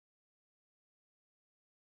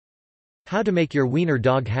How to make your wiener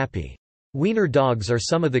dog happy. Wiener dogs are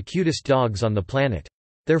some of the cutest dogs on the planet.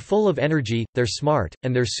 They're full of energy, they're smart,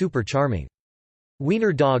 and they're super charming.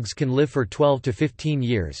 Wiener dogs can live for 12 to 15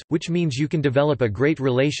 years, which means you can develop a great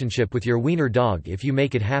relationship with your wiener dog if you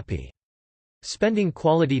make it happy. Spending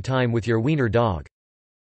quality time with your wiener dog.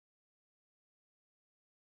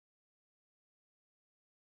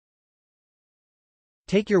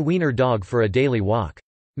 Take your wiener dog for a daily walk.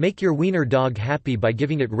 Make your wiener dog happy by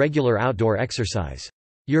giving it regular outdoor exercise.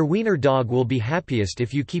 Your wiener dog will be happiest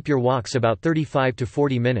if you keep your walks about 35 to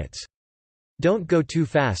 40 minutes. Don't go too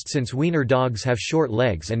fast since wiener dogs have short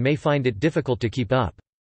legs and may find it difficult to keep up.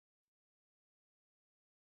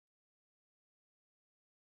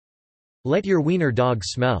 Let your wiener dog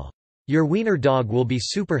smell. Your wiener dog will be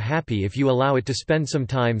super happy if you allow it to spend some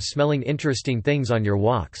time smelling interesting things on your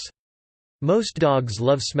walks. Most dogs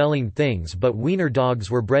love smelling things, but wiener dogs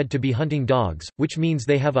were bred to be hunting dogs, which means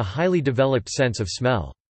they have a highly developed sense of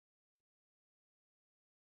smell.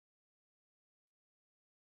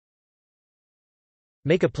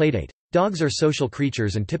 Make a playdate. Dogs are social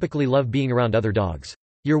creatures and typically love being around other dogs.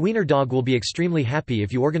 Your wiener dog will be extremely happy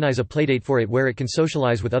if you organize a playdate for it where it can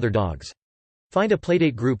socialize with other dogs. Find a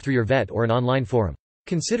playdate group through your vet or an online forum.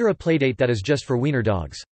 Consider a playdate that is just for wiener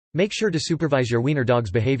dogs. Make sure to supervise your wiener dog's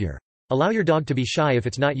behavior. Allow your dog to be shy if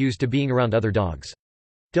it's not used to being around other dogs.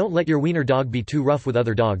 Don't let your wiener dog be too rough with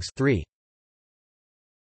other dogs. 3.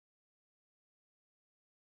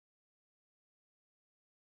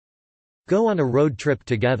 Go on a road trip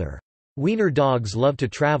together. Wiener dogs love to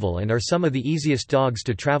travel and are some of the easiest dogs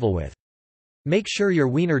to travel with. Make sure your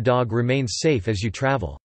wiener dog remains safe as you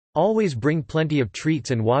travel. Always bring plenty of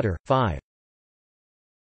treats and water. 5.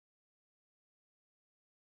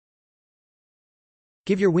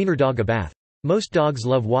 Give your wiener dog a bath. Most dogs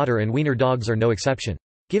love water and wiener dogs are no exception.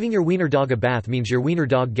 Giving your wiener dog a bath means your wiener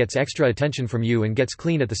dog gets extra attention from you and gets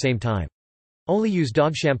clean at the same time. Only use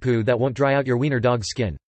dog shampoo that won't dry out your wiener dog's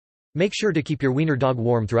skin. Make sure to keep your wiener dog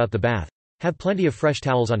warm throughout the bath. Have plenty of fresh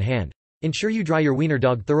towels on hand. Ensure you dry your wiener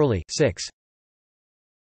dog thoroughly. 6.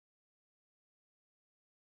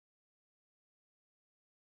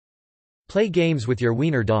 Play games with your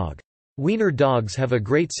wiener dog. Wiener dogs have a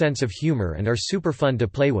great sense of humor and are super fun to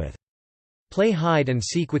play with. Play hide and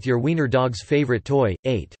seek with your wiener dog's favorite toy.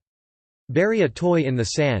 8. Bury a toy in the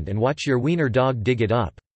sand and watch your wiener dog dig it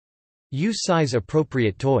up. Use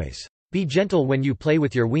size-appropriate toys. Be gentle when you play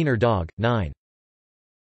with your wiener dog. 9.